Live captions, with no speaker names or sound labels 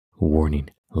Warning,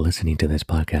 listening to this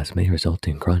podcast may result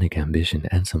in chronic ambition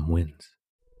and some wins.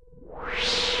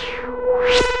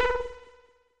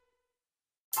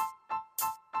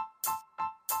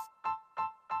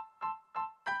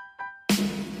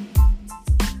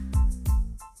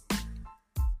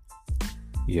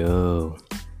 Yo,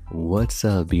 what's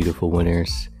up, beautiful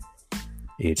winners?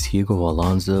 It's Hugo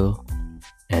Alonso,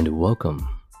 and welcome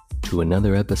to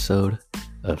another episode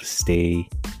of Stay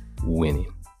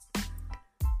Winning.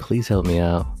 Please help me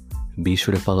out. Be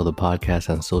sure to follow the podcast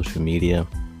on social media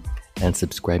and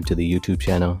subscribe to the YouTube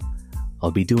channel. I'll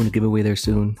be doing a giveaway there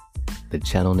soon. The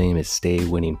channel name is Stay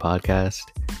Winning Podcast.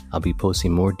 I'll be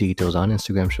posting more details on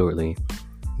Instagram shortly.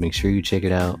 Make sure you check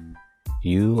it out.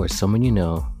 You or someone you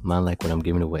know might like what I'm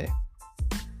giving away.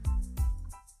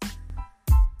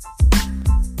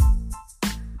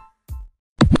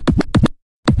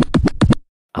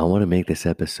 I want to make this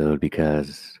episode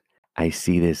because I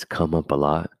see this come up a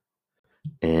lot,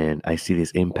 and I see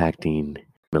this impacting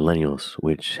millennials,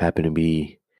 which happen to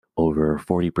be over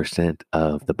 40%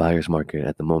 of the buyer's market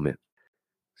at the moment.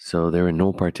 So they're in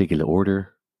no particular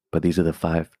order, but these are the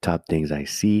 5 top things I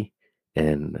see.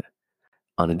 And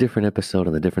on a different episode,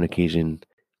 on a different occasion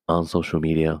on social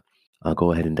media, I'll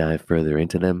go ahead and dive further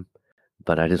into them.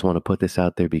 But I just want to put this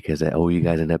out there because I owe you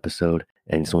guys an episode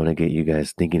and just want to get you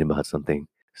guys thinking about something.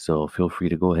 So feel free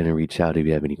to go ahead and reach out if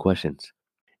you have any questions.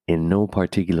 In no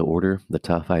particular order, the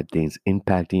top 5 things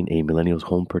impacting a millennial's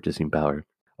home purchasing power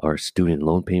are student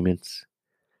loan payments,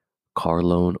 car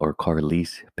loan or car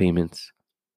lease payments,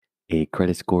 a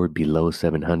credit score below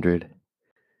 700,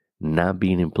 not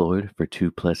being employed for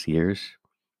 2+ years,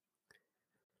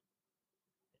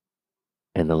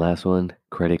 and the last one,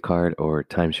 credit card or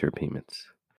timeshare payments.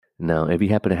 Now, if you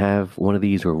happen to have one of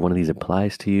these or one of these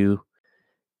applies to you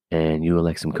and you would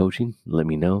like some coaching, let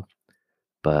me know.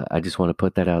 But I just want to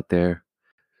put that out there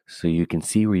so you can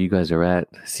see where you guys are at,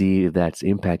 see if that's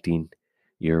impacting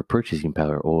your purchasing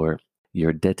power or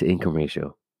your debt to income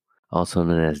ratio, also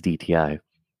known as DTI.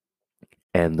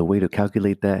 And the way to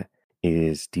calculate that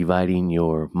is dividing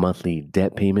your monthly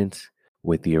debt payments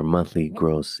with your monthly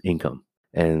gross income.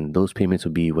 And those payments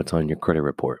will be what's on your credit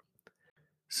report.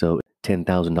 So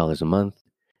 $10,000 a month,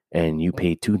 and you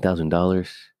pay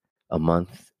 $2,000 a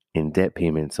month in debt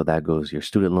payments. So that goes your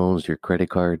student loans, your credit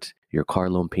cards, your car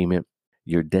loan payment.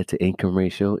 Your debt to income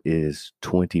ratio is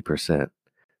 20%.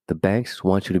 The banks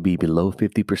want you to be below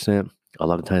 50%. A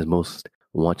lot of times most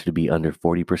want you to be under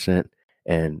 40%.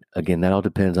 And again, that all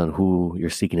depends on who you're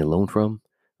seeking a loan from,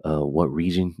 what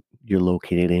region you're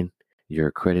located in,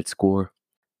 your credit score,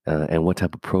 and what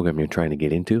type of program you're trying to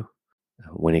get into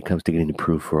when it comes to getting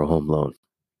approved for a home loan.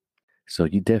 So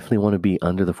you definitely want to be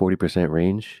under the 40%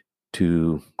 range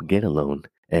to get a loan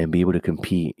and be able to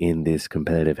compete in this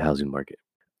competitive housing market.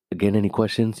 Again, any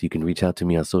questions, you can reach out to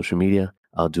me on social media.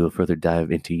 I'll do a further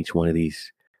dive into each one of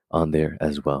these on there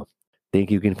as well. Thank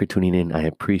you again for tuning in. I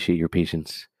appreciate your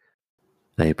patience.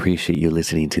 I appreciate you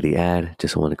listening to the ad.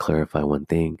 Just want to clarify one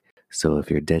thing. So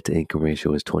if your debt to income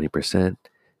ratio is 20%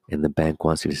 and the bank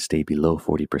wants you to stay below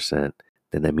 40%,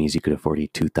 then that means you could afford a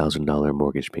 $2,000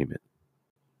 mortgage payment.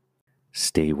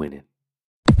 Stay winning.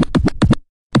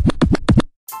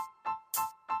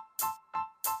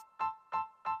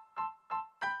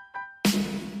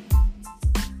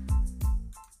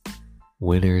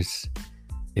 Winners,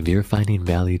 if you're finding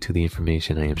value to the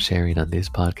information I am sharing on this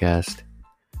podcast,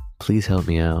 please help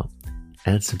me out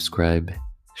and subscribe,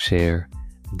 share,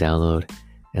 download,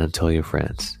 and tell your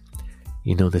friends.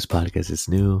 You know this podcast is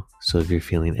new, so if you're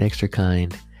feeling extra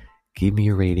kind, give me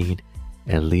a rating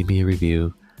and leave me a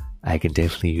review. I can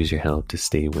definitely use your help to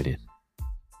stay winning.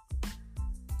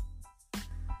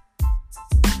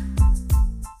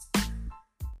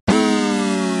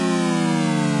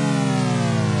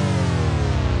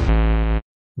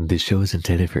 This show is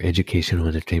intended for educational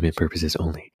and entertainment purposes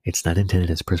only. It's not intended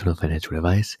as personal financial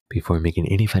advice. Before making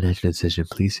any financial decision,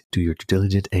 please do your due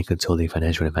diligence and consult a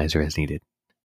financial advisor as needed.